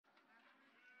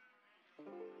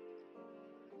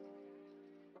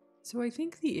So I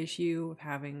think the issue of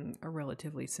having a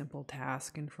relatively simple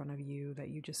task in front of you that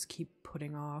you just keep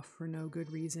putting off for no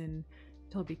good reason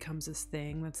until it becomes this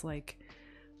thing that's like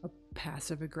a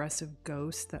passive aggressive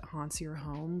ghost that haunts your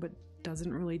home but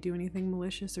doesn't really do anything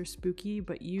malicious or spooky,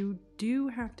 but you do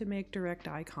have to make direct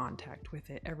eye contact with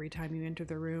it every time you enter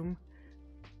the room.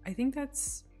 I think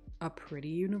that's a pretty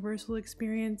universal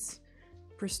experience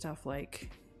for stuff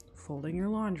like folding your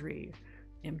laundry,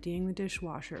 emptying the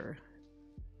dishwasher,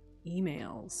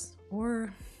 emails,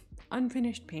 or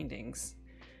unfinished paintings.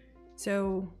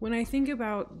 So when I think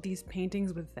about these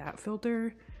paintings with that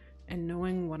filter and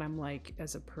knowing what I'm like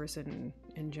as a person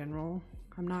in general,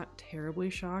 I'm not terribly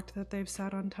shocked that they've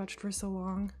sat untouched for so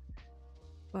long.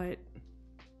 But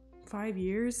 5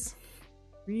 years?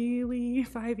 Really?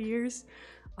 5 years?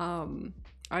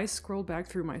 I scrolled back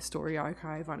through my story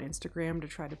archive on Instagram to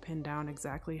try to pin down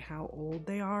exactly how old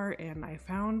they are, and I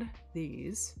found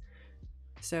these.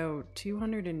 So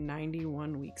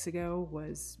 291 weeks ago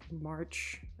was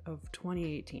March of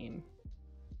 2018.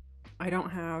 I don't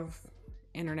have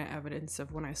internet evidence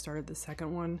of when I started the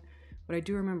second one, but I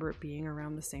do remember it being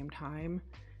around the same time.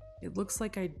 It looks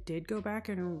like I did go back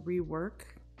and rework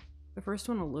the first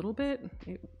one a little bit.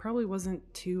 It probably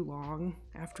wasn't too long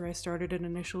after I started it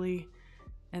initially,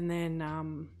 and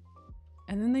then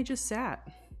they just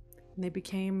sat and they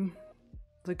became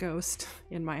the ghost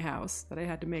in my house that I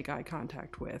had to make eye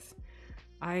contact with.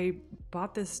 I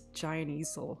bought this giant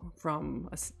easel from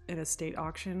an estate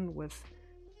auction with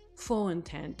full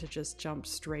intent to just jump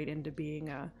straight into being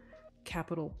a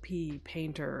capital P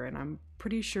painter, and I'm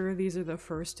pretty sure these are the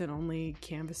first and only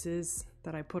canvases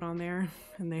that I put on there,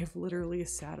 and they've literally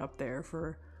sat up there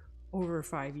for over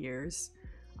 5 years.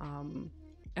 And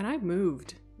I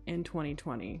moved in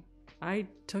 2020. I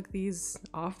took these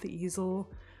off the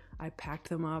easel, I packed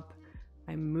them up,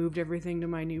 I moved everything to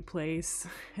my new place,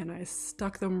 and I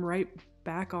stuck them right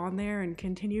back on there and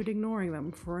continued ignoring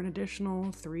them for an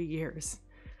additional 3 years.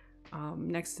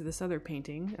 Next to this other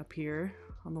painting up here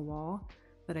on the wall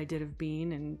that I did of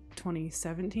Bean in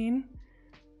 2017.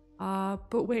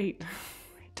 But wait,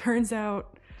 it turns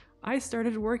out I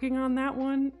started working on that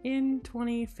one in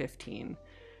 2015.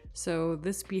 So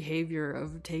this behavior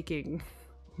of taking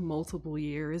multiple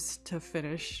years to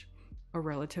finish a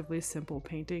relatively simple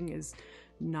painting is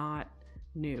not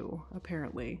new,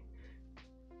 apparently.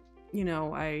 You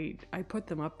know, I put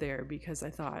them up there because I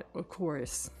thought, of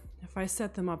course, if I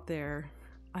set them up there,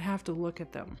 I have to look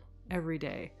at them every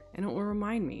day, and it will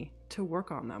remind me to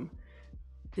work on them.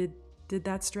 Did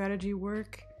that strategy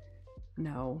work?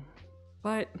 No.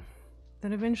 But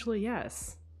then eventually,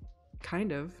 yes.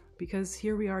 Kind of, because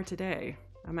here we are today.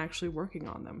 I'm actually working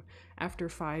on them. After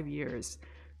 5 years,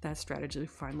 that strategy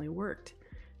finally worked.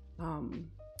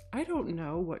 I don't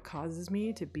know what causes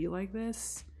me to be like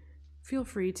this. Feel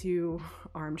free to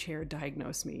armchair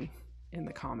diagnose me in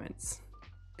the comments.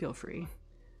 Feel free.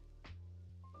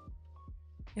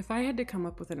 If I had to come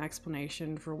up with an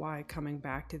explanation for why coming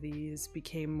back to these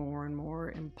became more and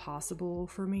more impossible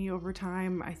for me over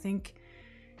time, I think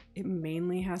it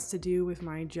mainly has to do with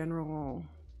my general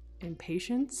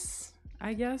impatience,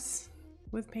 I guess,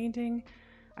 with painting.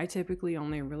 I typically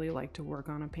only really like to work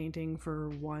on a painting for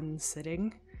one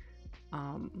sitting.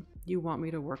 You want me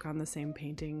to work on the same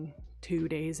painting 2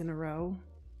 days in a row?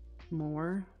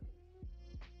 More?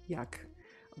 Yuck.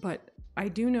 But I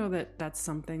do know that that's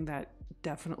something that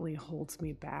definitely holds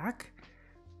me back.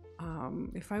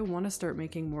 If I want to start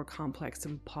making more complex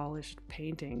and polished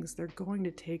paintings, they're going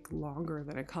to take longer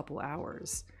than a couple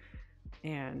hours.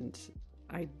 And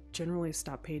I generally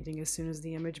stop painting as soon as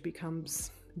the image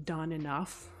becomes done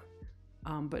enough,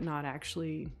 but not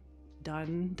actually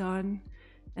done,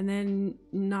 and then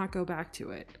not go back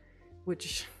to it,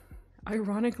 which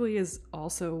ironically is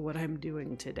also what I'm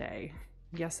doing today.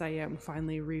 Yes, I am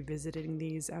finally revisiting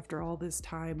these after all this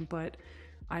time, but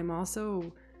I'm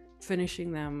also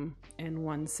finishing them in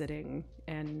one sitting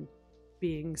and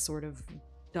being sort of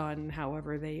done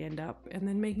however they end up, and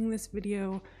then making this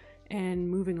video and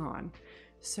moving on.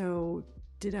 So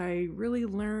did I really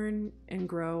learn and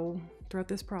grow throughout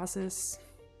this process?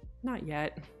 Not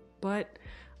yet, but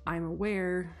I'm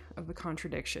aware of the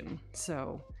contradiction,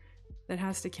 so that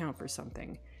has to count for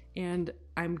something. And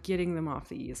I'm getting them off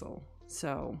the easel,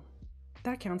 so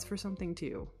that counts for something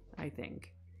too, I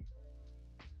think.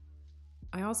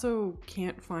 I also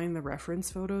can't find the reference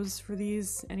photos for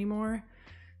these anymore,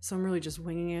 so I'm really just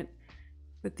winging it.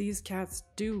 But these cats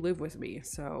do live with me,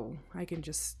 so I can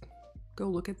just go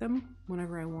look at them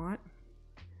whenever I want.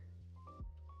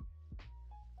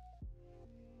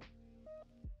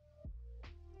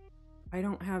 I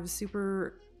don't have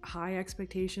super high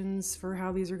expectations for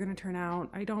how these are going to turn out.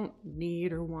 I don't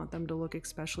need or want them to look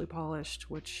especially polished,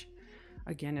 which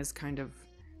again is kind of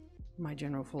my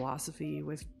general philosophy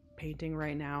with painting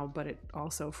right now, but it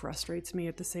also frustrates me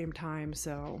at the same time,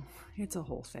 so it's a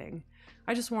whole thing.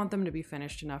 I just want them to be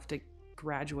finished enough to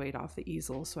graduate off the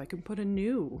easel so I can put a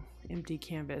new empty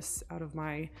canvas out of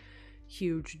my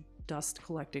huge dust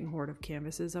collecting hoard of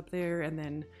canvases up there and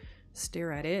then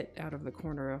stare at it out of the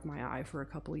corner of my eye for a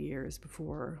couple years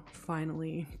before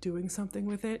finally doing something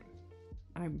with it.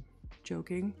 I'm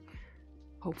joking.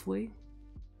 Hopefully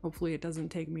it doesn't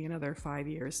take me another 5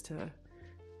 years to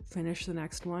finish the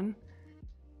next one.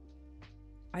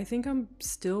 I think I'm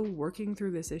still working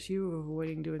through this issue of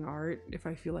avoiding doing art if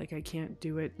I feel like I can't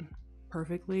do it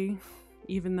perfectly,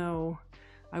 even though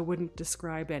I wouldn't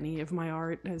describe any of my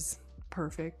art as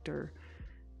perfect or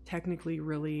technically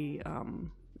really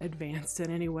advanced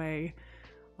in any way.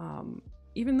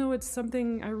 Even though it's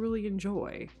something I really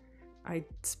enjoy, I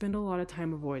spend a lot of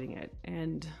time avoiding it.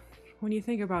 And when you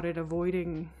think about it,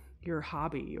 avoiding your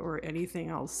hobby or anything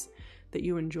else that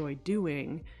you enjoy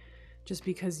doing just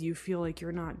because you feel like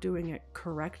you're not doing it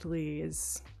correctly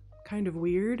is kind of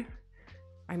weird.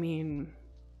 I mean,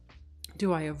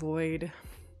 do I avoid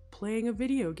playing a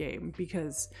video game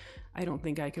because I don't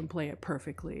think I can play it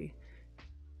perfectly?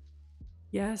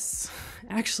 Yes,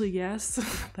 actually yes,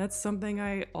 that's something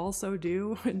I also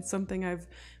do and something I've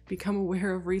become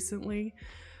aware of recently.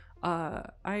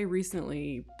 I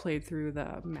recently played through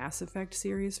the Mass Effect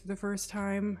series for the first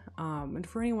time, and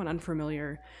for anyone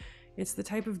unfamiliar, it's the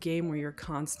type of game where you're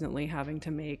constantly having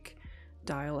to make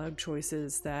dialogue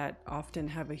choices that often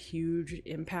have a huge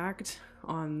impact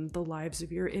on the lives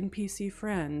of your NPC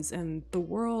friends and the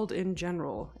world in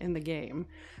general in the game.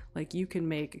 Like, you can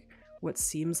make what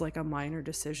seems like a minor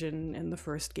decision in the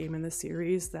first game in the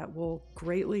series that will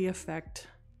greatly affect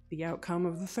the outcome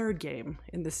of the third game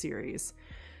in the series.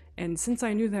 And since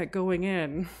I knew that going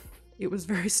in, it was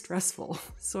very stressful.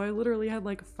 So I literally had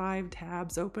like 5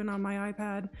 tabs open on my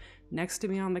iPad next to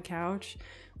me on the couch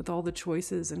with all the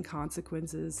choices and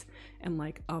consequences and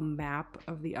like a map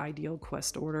of the ideal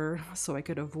quest order so I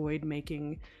could avoid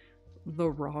making the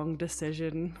wrong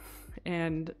decision.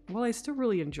 And while I still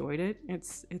really enjoyed it,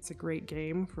 it's a great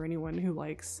game for anyone who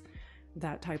likes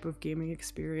that type of gaming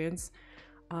experience.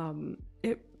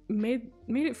 It made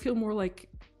it feel more like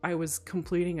I was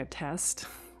completing a test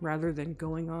rather than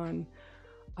going on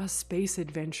a space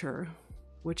adventure,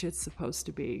 which it's supposed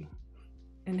to be.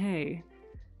 And hey,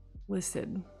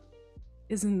 listen,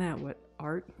 isn't that what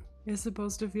art is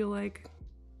supposed to feel like?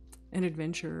 An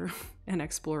adventure, an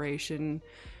exploration,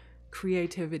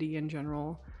 creativity in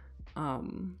general.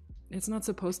 It's not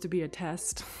supposed to be a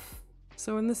test.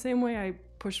 So in the same way I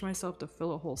pushed myself to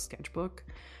fill a whole sketchbook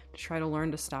to try to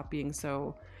learn to stop being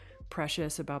so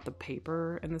precious about the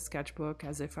paper in the sketchbook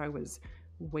as if I was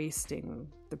wasting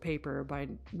the paper by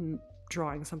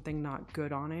drawing something not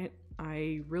good on it,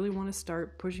 I really want to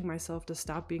start pushing myself to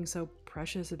stop being so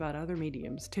precious about other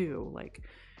mediums too. Like,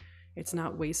 it's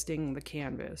not wasting the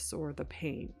canvas or the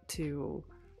paint to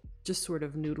just sort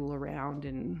of noodle around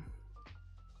and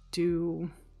do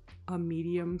a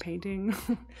medium painting.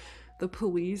 The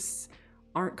police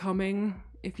aren't coming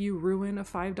if you ruin a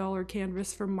 $5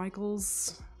 canvas from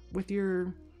Michael's with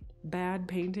your bad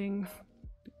painting.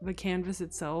 The canvas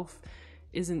itself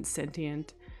isn't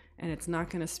sentient, and it's not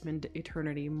going to spend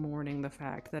eternity mourning the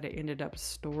fact that it ended up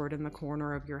stored in the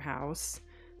corner of your house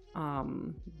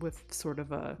with sort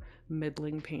of a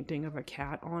middling painting of a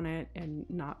cat on it and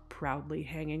not proudly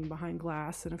hanging behind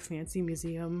glass in a fancy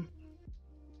museum.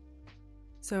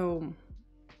 So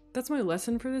that's my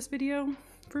lesson for this video,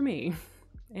 for me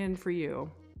and for you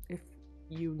if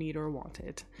you need or want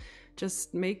it.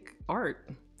 Just make art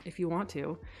if you want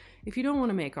to. If you don't want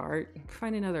to make art,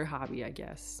 find another hobby, I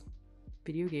guess.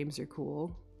 Video games are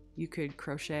cool. You could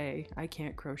crochet. I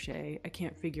can't crochet. I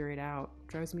can't figure it out. It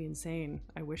drives me insane.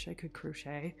 I wish I could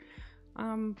crochet.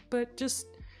 But just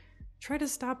try to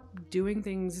stop doing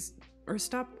things or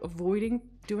stop avoiding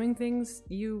doing things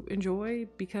you enjoy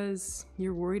because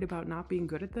you're worried about not being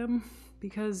good at them,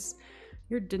 because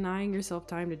you're denying yourself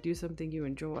time to do something you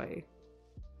enjoy.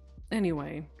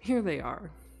 Anyway, here they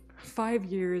are. 5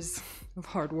 years of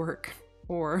hard work,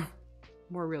 or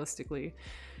more realistically,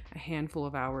 a handful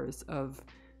of hours of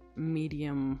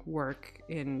medium work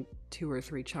in 2 or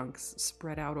 3 chunks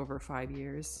spread out over 5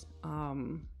 years.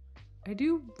 I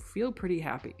do feel pretty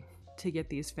happy to get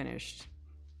these finished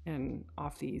and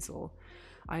off the easel.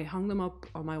 I hung them up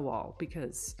on my wall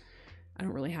because I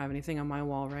don't really have anything on my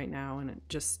wall right now, and it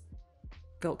just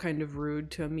felt kind of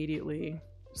rude to immediately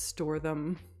store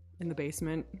them in the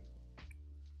basement.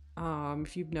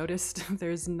 If you've noticed,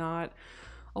 there's not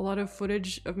a lot of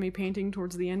footage of me painting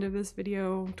towards the end of this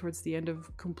video, towards the end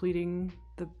of completing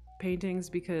the paintings,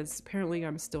 because apparently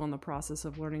I'm still in the process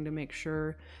of learning to make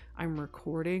sure I'm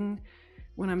recording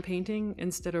when I'm painting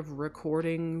instead of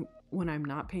recording when I'm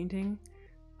not painting.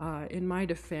 In my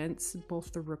defense,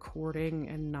 both the recording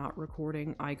and not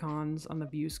recording icons on the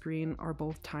view screen are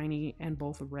both tiny and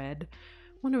both red.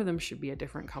 One of them should be a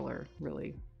different color,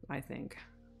 really, I think.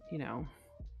 You know,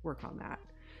 work on that.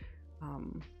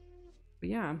 But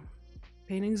yeah,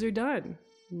 paintings are done.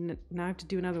 Now I have to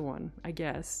do another one, I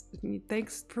guess.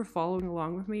 Thanks for following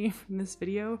along with me in this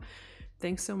video.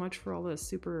 Thanks so much for all the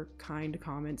super kind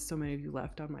comments so many of you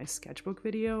left on my sketchbook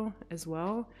video as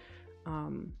well.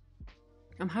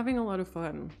 I'm having a lot of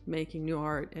fun making new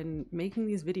art and making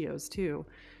these videos too.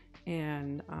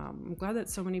 And I'm glad that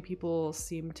so many people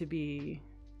seem to be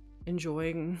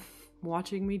enjoying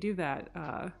watching me do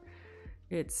that.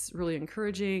 It's really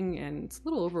encouraging and it's a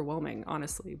little overwhelming,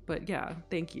 honestly. But yeah,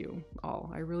 thank you all.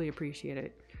 I really appreciate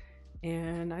it.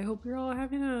 And I hope you're all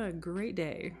having a great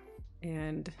day.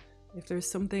 And if there's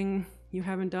something you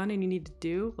haven't done and you need to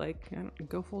do, like,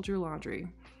 go fold your laundry,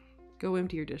 go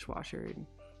empty your dishwasher, and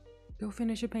go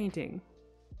finish a painting.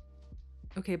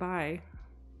 Okay, bye.